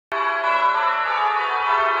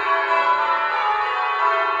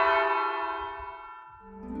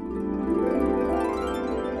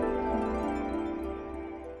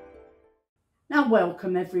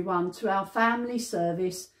welcome everyone to our family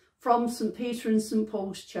service from St Peter and St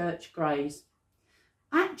Paul's Church, Grays.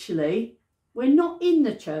 Actually, we're not in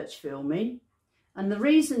the church filming, and the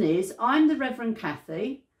reason is I'm the Reverend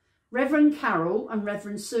Kathy, Reverend Carol and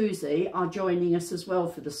Reverend Susie are joining us as well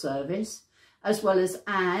for the service, as well as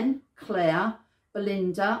Anne, Claire,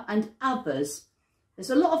 Belinda and others. There's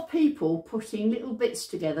a lot of people putting little bits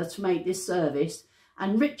together to make this service,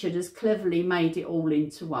 and Richard has cleverly made it all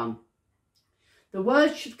into one. The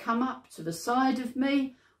words should come up to the side of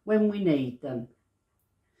me when we need them.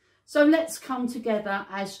 So let's come together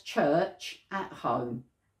as church at home.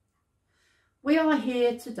 We are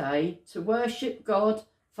here today to worship God,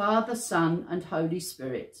 Father, Son and Holy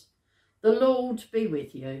Spirit. The Lord be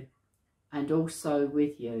with you and also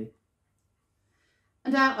with you.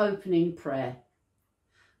 And our opening prayer.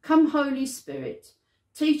 Come, Holy Spirit,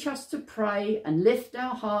 teach us to pray and lift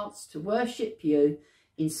our hearts to worship you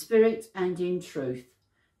in spirit and in truth,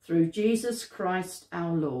 through Jesus Christ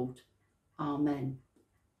our Lord. Amen.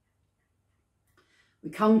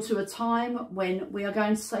 We come to a time when we are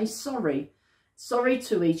going to say sorry. Sorry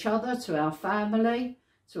to each other, to our family,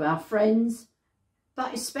 to our friends,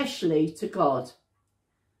 but especially to God.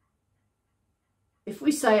 If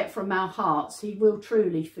we say it from our hearts, he will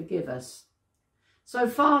truly forgive us. So,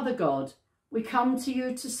 Father God, we come to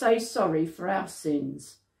you to say sorry for our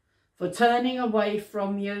sins, for turning away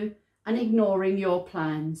from you and ignoring your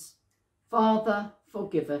plans. Father,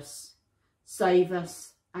 forgive us, save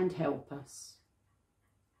us and help us.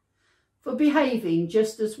 For behaving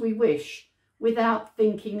just as we wish without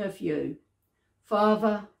thinking of you.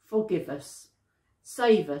 Father, forgive us,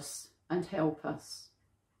 save us and help us.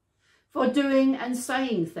 For doing and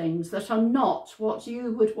saying things that are not what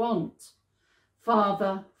you would want.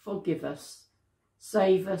 Father, forgive us,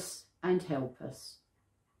 save us and help us.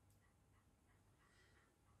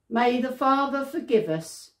 May the Father forgive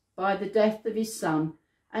us by the death of his Son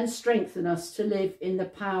and strengthen us to live in the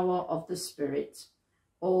power of the Spirit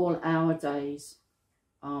all our days.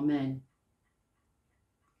 Amen.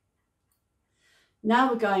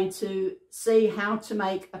 Now we're going to see how to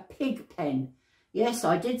make a pig pen. Yes,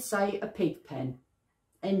 I did say a pig pen.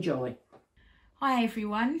 Enjoy. Hi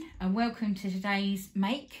everyone and welcome to today's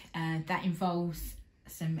make. That involves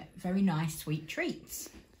some very nice sweet treats.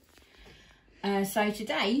 So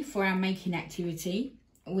today for our making activity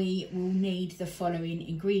we will need the following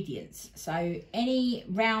ingredients. So any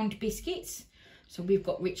round biscuits, so we've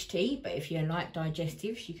got rich tea, but if you like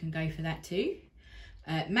digestives you can go for that too.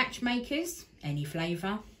 Matchmakers, any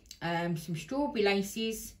flavour, some strawberry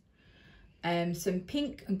laces, some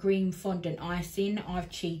pink and green fondant icing.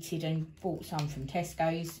 I've cheated and bought some from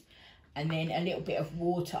Tesco's, and then a little bit of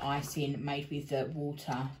water icing made with the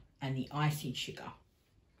water and the icing sugar.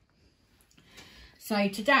 So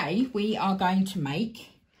today we are going to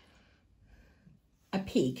make a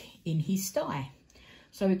pig in his sty.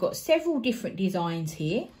 So we've got several different designs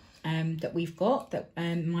here that we've got that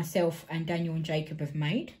myself and Daniel and Jacob have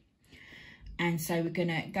made. And so we're going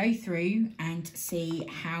to go through and see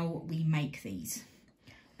how we make these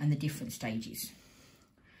and the different stages.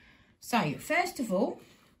 So first of all,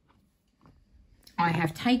 I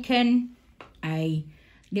have taken a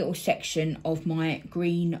little section of my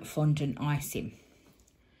green fondant icing.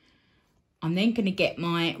 I'm then going to get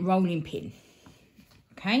my rolling pin.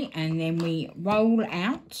 Okay, and then we roll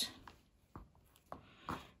out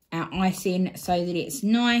our icing so that it's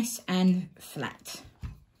nice and flat.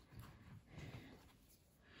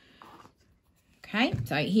 Okay,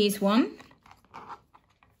 so here's one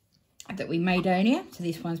that we made earlier. So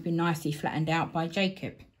this one's been nicely flattened out by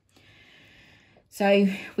Jacob. So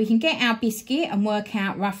we can get our biscuit and work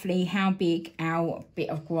out roughly how big our bit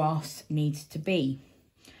of grass needs to be.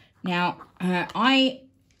 Now, I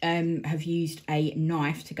have used a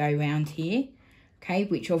knife to go around here, okay,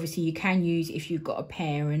 which obviously you can use if you've got a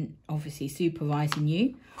parent obviously supervising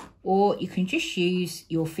you, or you can just use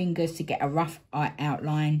your fingers to get a rough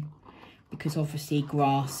outline, because obviously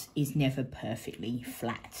grass is never perfectly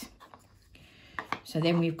flat. So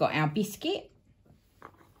then we've got our biscuit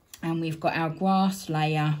and we've got our grass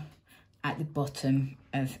layer at the bottom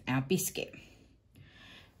of our biscuit.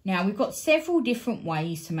 Now we've got several different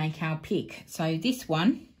ways to make our pig. So this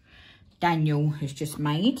one Daniel has just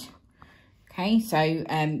made. Okay, so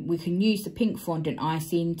we can use the pink fondant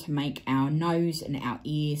icing to make our nose and our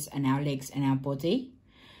ears and our legs and our body.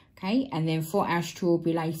 Okay, and then for our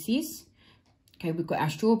strawberry laces, okay, we've got our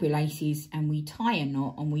strawberry laces and we tie a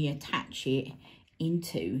knot and we attach it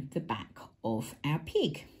into the back of our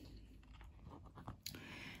pig.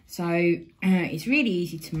 So it's really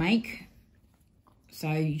easy to make. So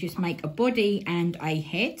you just make a body and a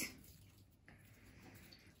head.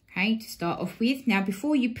 Okay, to start off with. Now,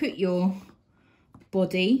 before you put your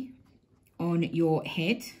body on your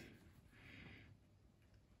head,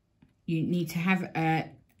 you need to have a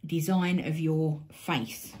design of your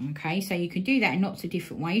face. Okay, so you can do that in lots of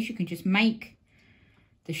different ways. You can just make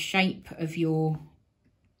the shape of your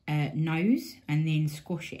nose and then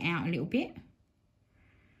squash it out a little bit.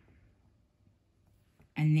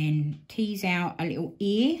 And then tease out a little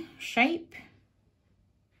ear shape.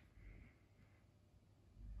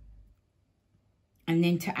 And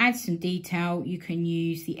then to add some detail, you can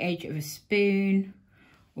use the edge of a spoon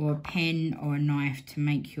or a pen or a knife to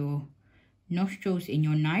make your nostrils in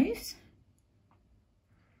your nose.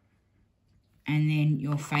 And then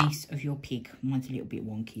your face of your pig. Mine's a little bit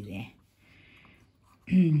wonky there.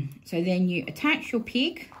 So then you attach your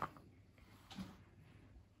pig,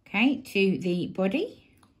 okay, to the body.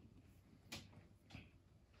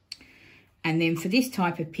 And then for this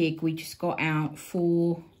type of pig, we just got out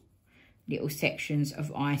 4 little sections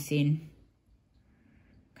of icing,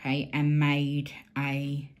 okay, and made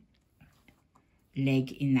a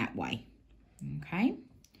leg in that way, okay,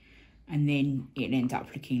 and then it ends up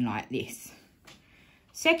looking like this.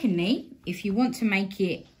 Secondly, if you want to make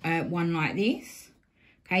it one like this,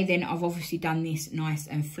 okay, then I've obviously done this nice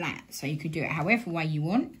and flat, so you can do it however way you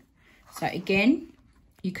want. So again,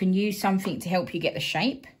 you can use something to help you get the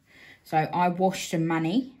shape. So I washed some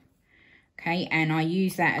money, okay, and I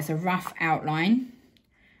use that as a rough outline,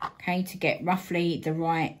 okay, to get roughly the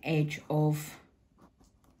right edge of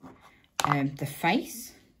the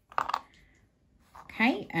face,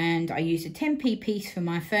 okay, and I use a 10p piece for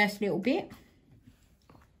my first little bit,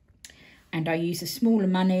 and I use a smaller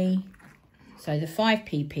money, so the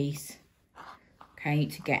 5p piece, okay,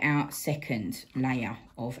 to get our second layer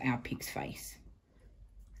of our pig's face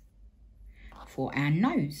for our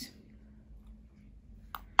nose.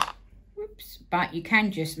 Oops, but you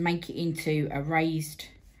can just make it into a raised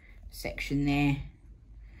section there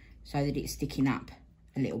so that it's sticking up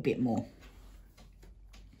a little bit more.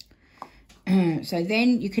 So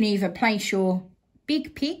then you can either place your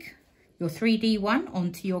big pig, your 3D one,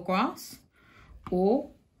 onto your grass,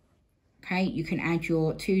 or okay, you can add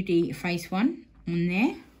your 2D face one on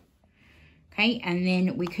there, okay, and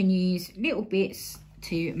then we can use little bits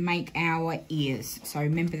to make our ears. So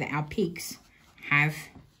remember that our pigs have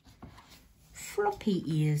floppy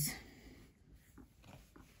ears.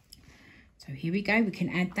 So here we go, we can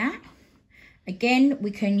add that. Again,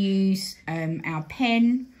 we can use our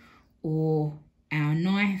pen or our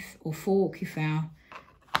knife or fork if our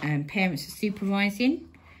parents are supervising.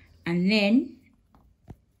 And then,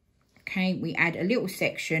 okay, we add a little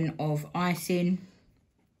section of icing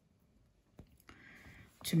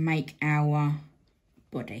to make our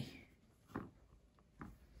body.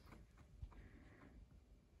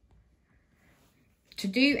 To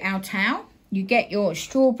do our tail, you get your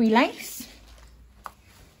strawberry lace.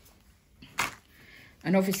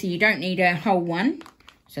 And obviously you don't need a whole one,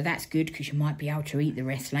 so that's good because you might be able to eat the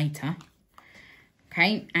rest later.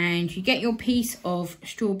 Okay, and you get your piece of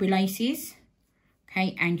strawberry laces,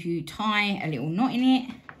 okay, and you tie a little knot in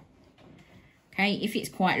it. Okay, if it's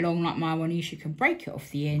quite long like my one is, you can break it off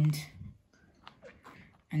the end.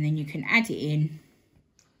 And then you can add it in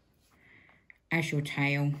as your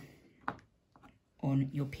tail on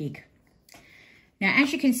your pig. Now,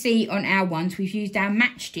 as you can see on our ones, we've used our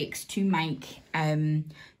matchsticks to make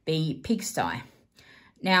the pigsty.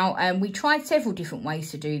 Now, we tried several different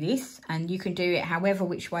ways to do this, and you can do it however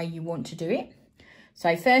which way you want to do it.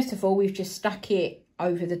 So first of all, we've just stuck it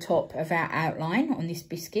over the top of our outline on this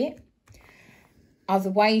biscuit.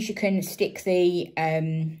 Other ways, you can stick the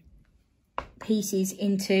pieces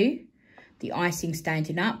into the icing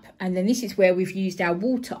standing up, and then this is where we've used our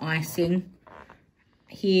water icing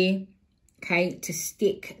here, okay, to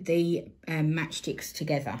stick the matchsticks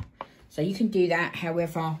together. So you can do that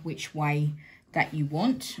however which way that you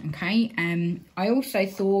want, okay. I also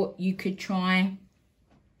thought you could try,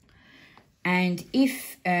 and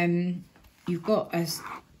if you've got a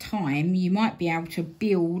time, you might be able to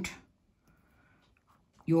build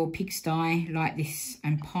your pigsty like this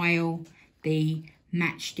and pile the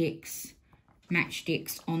matchsticks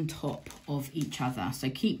on top of each other. So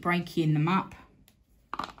keep breaking them up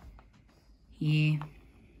here,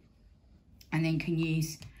 and then can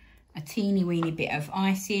use a teeny weeny bit of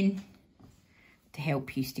icing to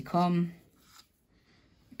help you stick on,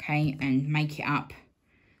 okay, and make it up.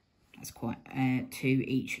 That's quite to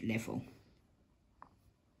each level.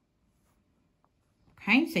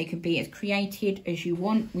 Okay, so you can be as creative as you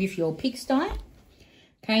want with your pigsty,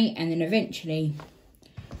 okay, and then eventually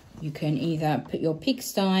you can either put your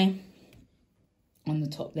pigsty on the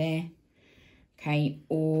top there, okay,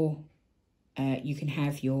 or you can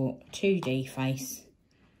have your 2D face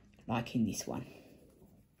like in this one.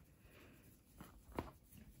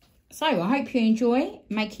 So I hope you enjoy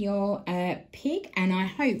making your pig, and I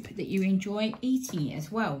hope that you enjoy eating it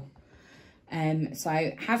as well.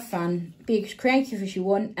 So have fun, be as creative as you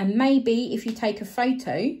want, and maybe if you take a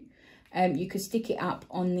photo, you could stick it up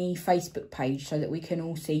on the Facebook page so that we can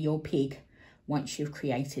all see your pig once you've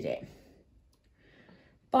created it.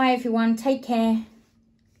 Bye everyone, take care.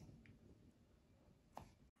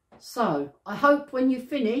 So I hope when you've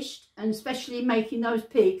finished, and especially making those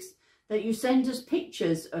pigs, that you send us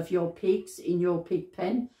pictures of your pigs in your pig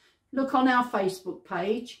pen. Look on our Facebook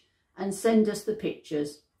page and send us the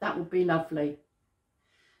pictures. That would be lovely.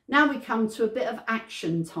 Now we come to a bit of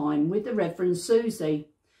action time with the Reverend Susie.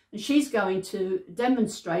 And she's going to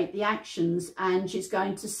demonstrate the actions, and she's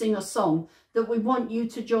going to sing a song that we want you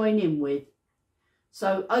to join in with.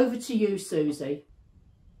 So over to you, Susie.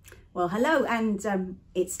 Well, hello, and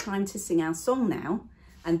it's time to sing our song now.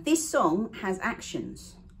 And this song has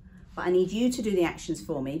actions. But I need you to do the actions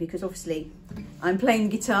for me, because obviously I'm playing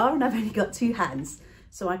the guitar and I've only got 2 hands,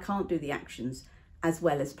 so I can't do the actions as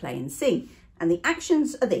well as play and sing. And the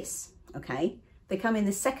actions are this, okay? They come in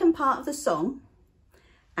the second part of the song,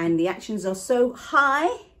 and the actions are so high,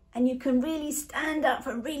 and you can really stand up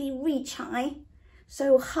and really reach high.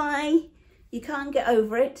 So high, you can't get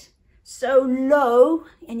over it. So low,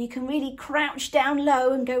 and you can really crouch down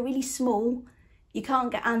low and go really small. You can't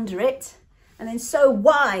get under it. And then so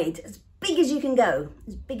wide, as big as you can go,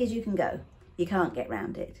 as big as you can go. You can't get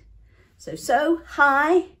round it. So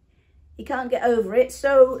high, you can't get over it.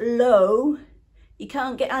 So low, you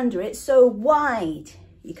can't get under it. So wide,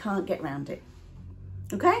 you can't get round it.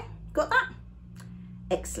 Okay, got that?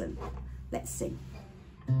 Excellent. Let's sing.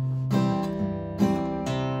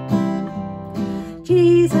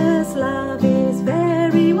 Jesus' love is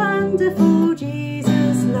very wonderful.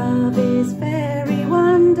 Jesus' love is very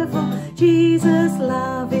wonderful. Jesus'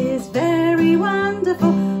 love is very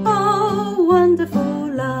wonderful. Oh,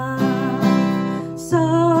 wonderful love.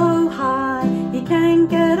 So high, you can't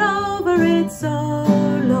get over it. So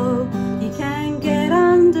low, you can't get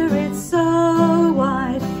under it. So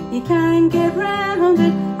wide, you can't get round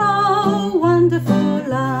it. Oh, wonderful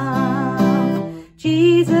love.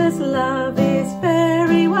 Jesus' love is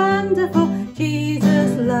very wonderful.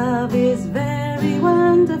 Jesus' love is very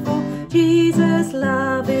wonderful. Jesus'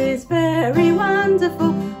 love is very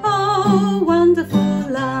wonderful. Oh, wonderful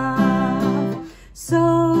love.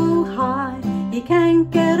 So high, you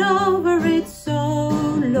can't get over it. So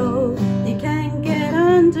low, you can't get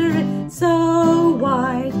under it. So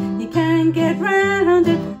wide, you can't get round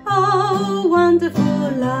it. Oh,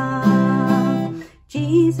 wonderful love.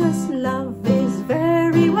 Jesus' love is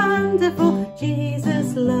very wonderful.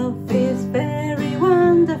 Jesus' love is very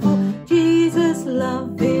wonderful. Jesus'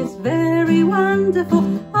 love is very wonderful.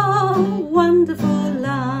 Oh, wonderful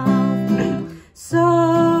love.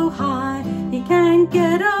 So high, you can't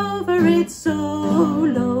get over it. So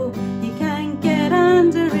low, you can't get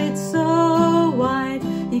under it. So wide,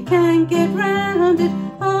 you can't get round it.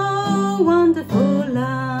 Oh, wonderful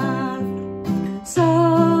love.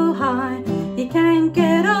 So high, you can't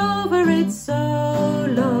get over it. So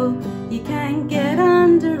low, you can't get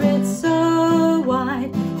under it. So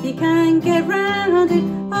wide, you can't get round it.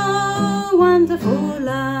 Oh, wonderful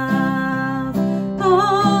love.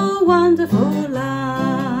 Oh, wonderful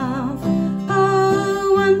love.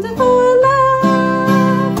 Oh, wonderful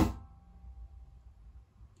love.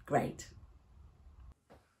 Great.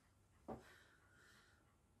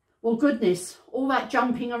 Well, goodness, all that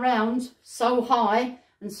jumping around so high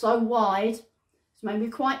and so wide, it's made me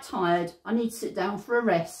quite tired. I need to sit down for a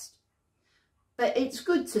rest. But it's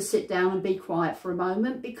good to sit down and be quiet for a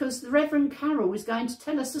moment, because the Reverend Carol is going to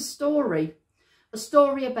tell us a story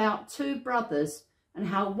about 2 brothers and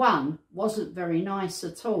how one wasn't very nice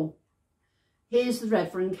at all. Here's the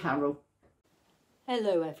Reverend Carol.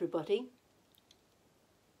 Hello everybody.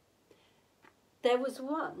 There was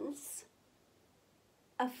once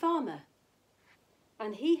a farmer,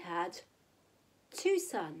 and he had 2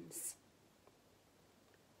 sons.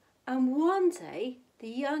 And one day the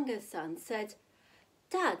younger son said,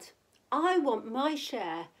 "Dad, I want my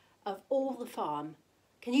share of all the farm.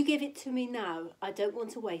 Can you give it to me now? I don't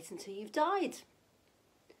want to wait until you've died."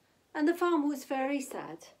 And the farmer was very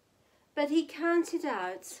sad, but he counted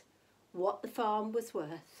out what the farm was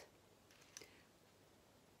worth.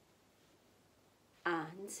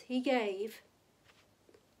 And he gave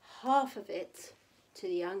half of it to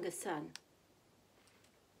the younger son.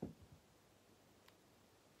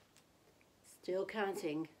 Still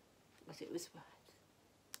counting what it was worth.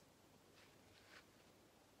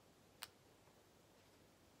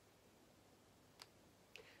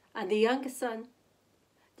 And the younger son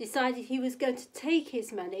decided he was going to take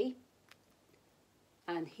his money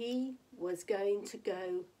and he was going to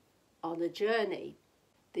go on a journey.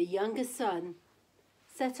 The younger son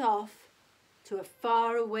set off to a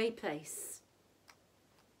faraway place.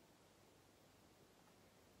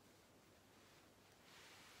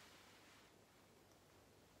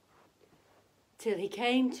 Till he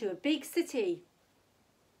came to a big city.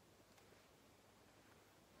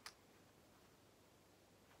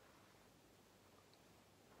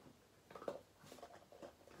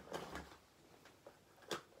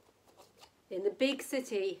 In the big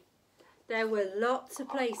city, there were lots of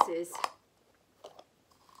places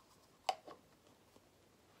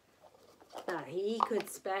that he could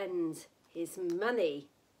spend his money,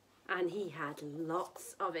 and he had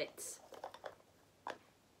lots of it.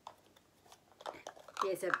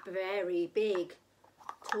 Here's a very big,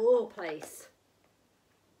 tall place,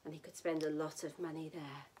 and he could spend a lot of money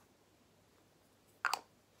there.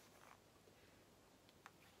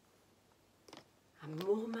 And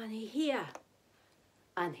more money here.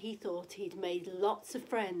 And he thought he'd made lots of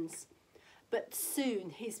friends, but soon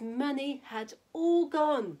his money had all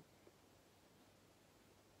gone.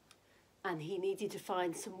 And he needed to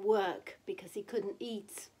find some work because he couldn't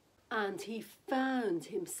eat. And he found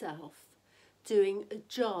himself doing a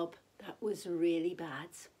job that was really bad.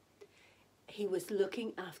 He was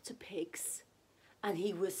looking after pigs, and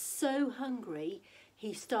he was so hungry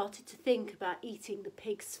he started to think about eating the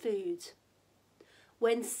pigs' food.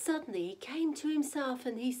 When suddenly he came to himself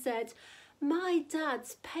and he said, "My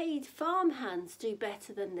dad's paid farmhands do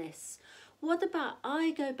better than this. What about I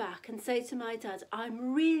go back and say to my dad,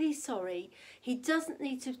 I'm really sorry. He doesn't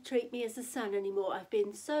need to treat me as a son anymore. I've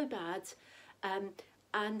been so bad.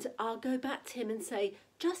 And I'll go back to him and say,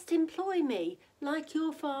 just employ me like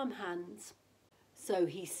your farmhands." So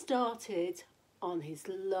he started on his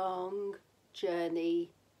long journey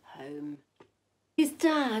home. His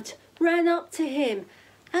dad ran up to him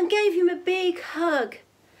and gave him a big hug.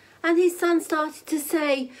 And his son started to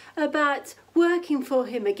say about working for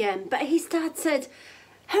him again. But his dad said,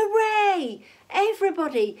 "Hooray!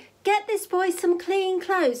 Everybody, get this boy some clean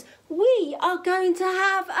clothes. We are going to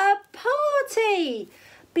have a party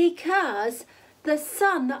because the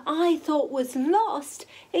son that I thought was lost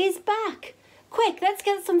is back. Quick, let's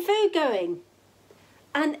get some food going."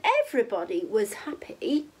 And everybody was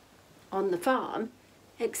happy on the farm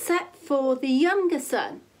except for the younger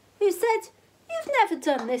son, who said, "You've never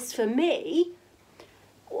done this for me.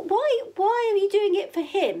 Why are you doing it for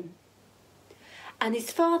him?" And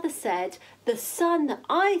his father said, "The son that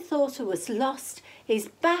I thought was lost is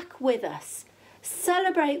back with us.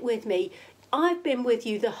 Celebrate with me. I've been with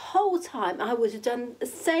you the whole time. I would have done the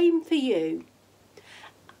same for you."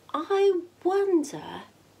 I wonder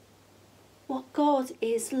what God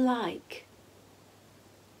is like.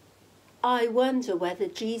 I wonder whether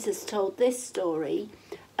Jesus told this story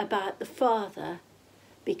about the Father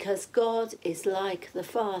because God is like the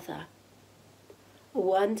Father. I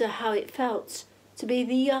wonder how it felt to be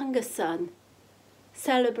the younger son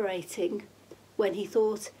celebrating when he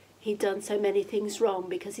thought he'd done so many things wrong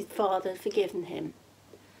because his father had forgiven him.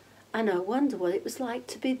 And I wonder what it was like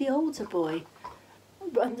to be the older boy,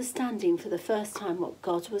 understanding for the first time what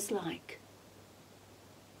God was like.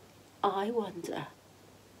 I wonder,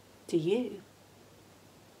 do you?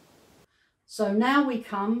 So now we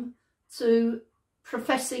come to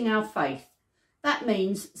professing our faith. That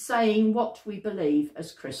means saying what we believe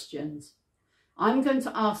as Christians. I'm going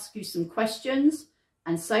to ask you some questions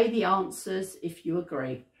and say the answers if you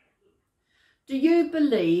agree. Do you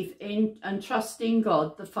believe in and trust in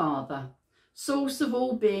God the Father, source of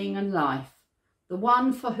all being and life, the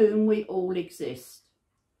one for whom we all exist?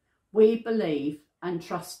 We believe and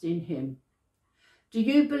trust in him. Do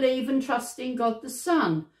you believe and trust in God the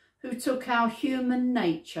Son, who took our human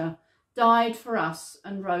nature, died for us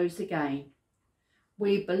and rose again?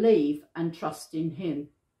 We believe and trust in him.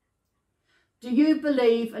 Do you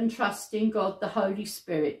believe and trust in God the Holy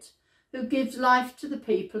Spirit, who gives life to the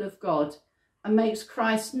people of God and makes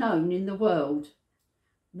Christ known in the world?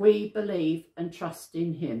 We believe and trust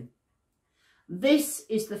in him. This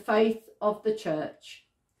is the faith of the Church.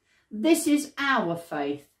 This is our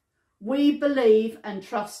faith. We believe and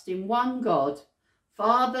trust in one God,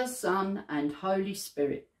 Father, Son, and Holy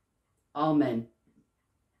Spirit. Amen.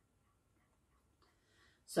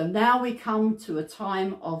 So now we come to a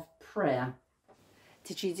time of prayer.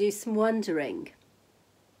 Did you do some wondering?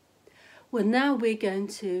 Well, now we're going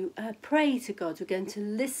to pray to God. We're going to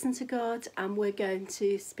listen to God and we're going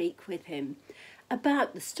to speak with him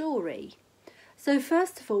about the story. So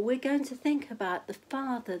first of all, we're going to think about the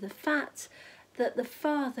Father, the fact that the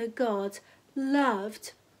Father God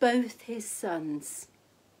loved both his sons.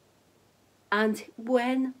 And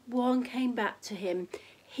when one came back to him,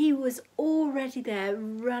 he was already there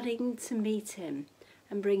running to meet him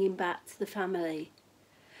and bring him back to the family.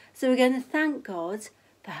 So we're going to thank God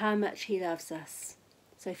for how much he loves us.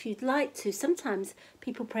 So if you'd like to, sometimes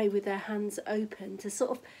people pray with their hands open to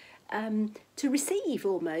sort of, to receive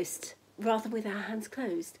almost, rather with our hands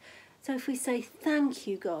closed. So if we say, thank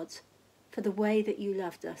you, God, for the way that you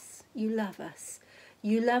loved us. You love us.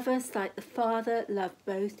 You love us like the Father loved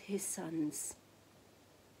both his sons.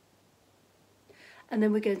 And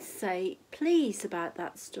then we're going to say, please, about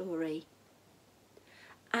that story.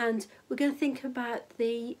 And we're going to think about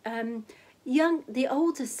the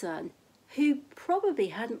older son, who probably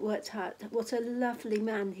hadn't worked out what a lovely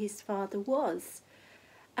man his father was.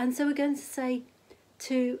 And so we're going to say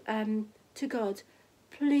to God,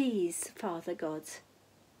 please, Father God,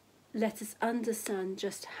 let us understand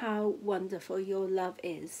just how wonderful your love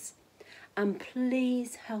is. And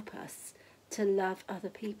please help us to love other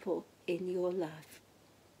people in your love.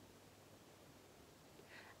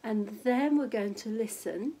 And then we're going to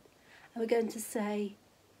listen and we're going to say,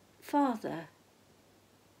 Father,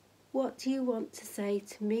 what do you want to say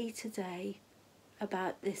to me today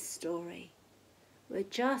about this story? We're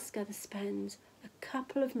just going to spend a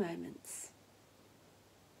couple of moments.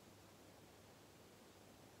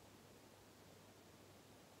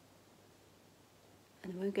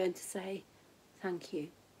 And we're going to say, thank you.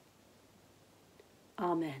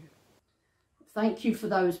 Amen. Thank you for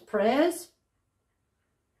those prayers.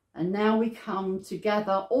 And now we come to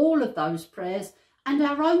gather all of those prayers and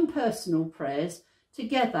our own personal prayers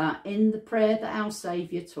together in the prayer that our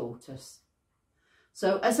Saviour taught us.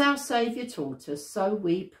 So as our Saviour taught us, so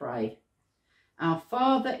we pray. Our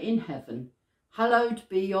Father in heaven, hallowed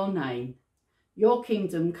be your name. Your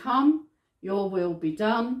kingdom come, your will be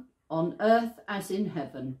done, on earth as in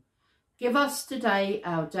heaven. Give us today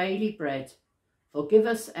our daily bread. Forgive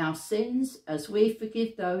us our sins as we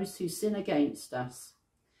forgive those who sin against us.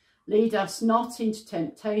 Lead us not into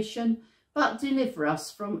temptation, but deliver us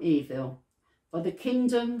from evil. For the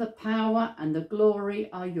kingdom, the power and the glory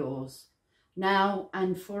are yours, now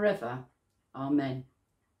and forever. Amen.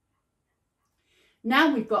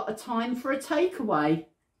 Now we've got a time for a takeaway.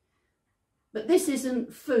 But this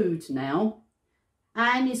isn't food now.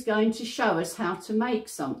 Anne is going to show us how to make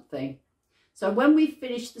something. So when we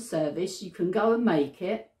finish the service, you can go and make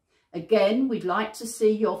it. Again, we'd like to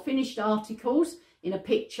see your finished articles in a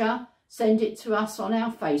picture. Send it to us on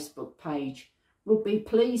our Facebook page. We'll be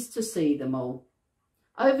pleased to see them all.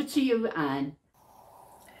 Over to you, Anne.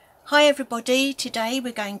 Hi everybody, today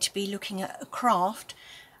we're going to be looking at a craft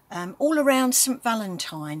all around St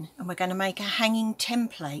Valentine, and we're going to make a hanging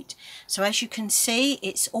template. So as you can see,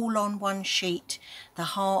 it's all on one sheet, the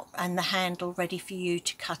heart and the handle ready for you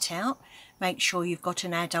to cut out. Make sure you've got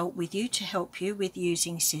an adult with you to help you with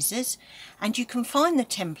using scissors, and you can find the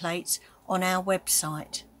templates on our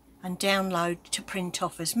website and download to print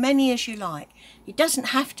off as many as you like. It doesn't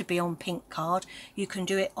have to be on pink card, you can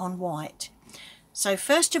do it on white. So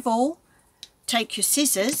first of all, take your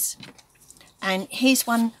scissors, and here's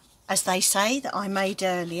one, as they say, that I made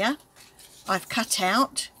earlier. I've cut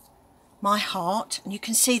out my heart, and you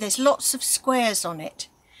can see there's lots of squares on it,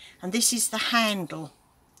 and this is the handle.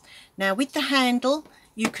 Now with the handle,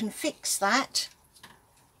 you can fix that.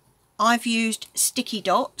 I've used sticky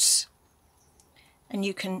dots, and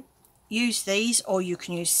you can use these, or you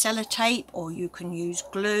can use sellotape, or you can use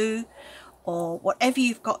glue, or whatever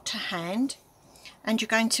you've got to hand. And you're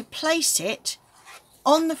going to place it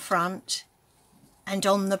on the front and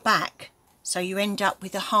on the back, so you end up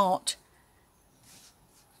with a heart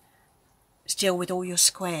still with all your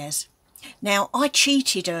squares. Now I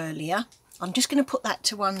cheated earlier. I'm just going to put that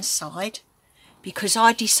to one side because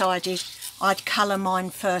I decided I'd colour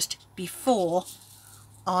mine first before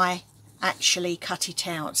I actually cut it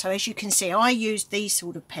out. So as you can see, I used these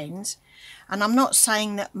sort of pens, and I'm not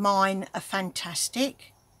saying that mine are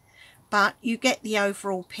fantastic, but you get the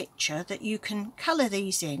overall picture that you can colour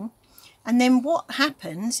these in, and then what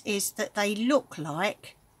happens is that they look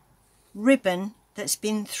like ribbon that's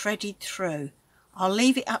been threaded through. I'll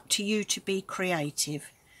leave it up to you to be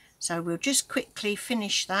creative. So we'll just quickly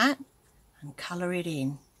finish that and colour it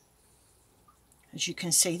in. As you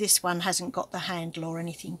can see, this one hasn't got the handle or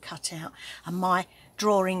anything cut out, and my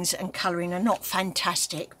drawings and colouring are not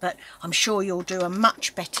fantastic, but I'm sure you'll do a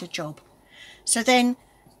much better job. So then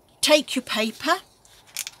take your paper,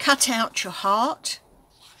 cut out your heart,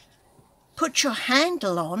 put your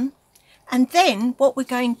handle on, and then what we're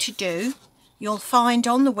going to do, you'll find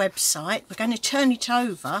on the website, we're going to turn it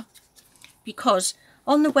over, because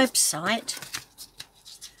on the website,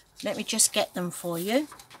 let me just get them for you.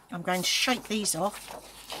 I'm going to shake these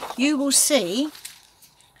off. You will see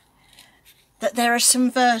that there are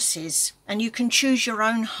some verses, and you can choose your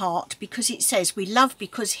own heart, because it says we love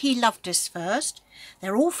because he loved us first.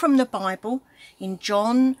 They're all from the Bible, in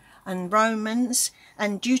John and Romans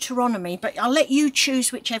and Deuteronomy, but I'll let you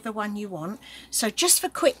choose whichever one you want. So just for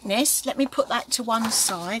quickness, let me put that to one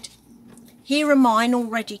side. Here are mine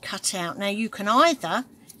already cut out. Now you can either,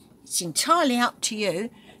 it's entirely up to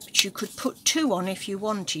you, but you could put 2 on if you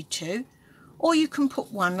wanted to, or you can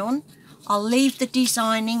put 1 on. I'll leave the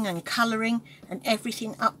designing and colouring and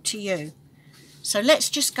everything up to you. So let's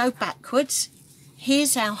just go backwards.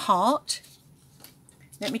 Here's our heart.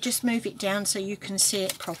 Let me just move it down so you can see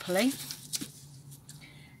it properly.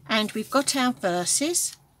 And we've got our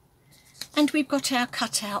verses, and we've got our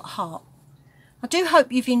cut out heart. I do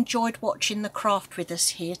hope you've enjoyed watching the craft with us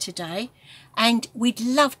here today, and we'd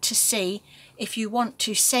love to see if you want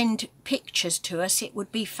to send pictures to us. It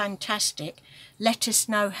would be fantastic. Let us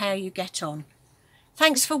know how you get on.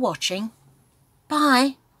 Thanks for watching.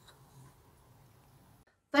 Bye.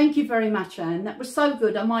 Thank you very much, Anne. That was so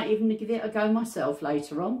good, I might even give it a go myself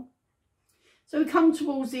later on. So we come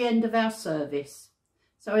towards the end of our service.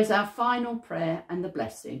 So is our final prayer and the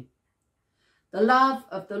blessing. The love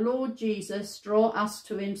of the Lord Jesus draw us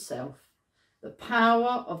to himself. The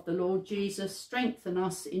power of the Lord Jesus strengthen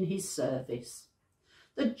us in his service.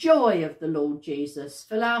 The joy of the Lord Jesus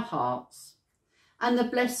fill our hearts. And the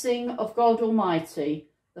blessing of God Almighty,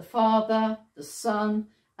 the Father, the Son,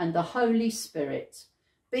 and the Holy Spirit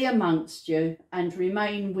be amongst you and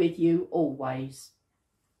remain with you always.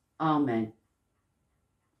 Amen.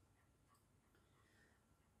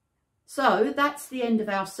 So that's the end of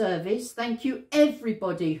our service. Thank you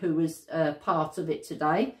everybody who was part of it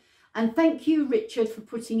today. And thank you, Richard, for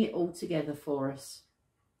putting it all together for us.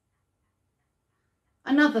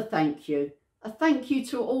 Another thank you. A thank you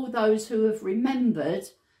to all those who have remembered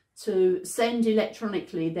to send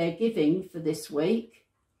electronically their giving for this week.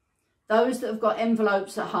 Those that have got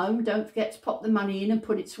envelopes at home, don't forget to pop the money in and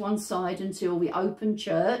put it to one side until we open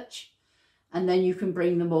church. And then you can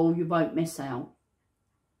bring them all, you won't miss out.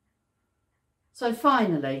 So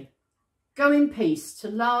finally, go in peace to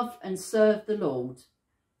love and serve the Lord.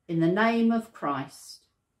 In the name of Christ.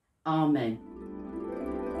 Amen.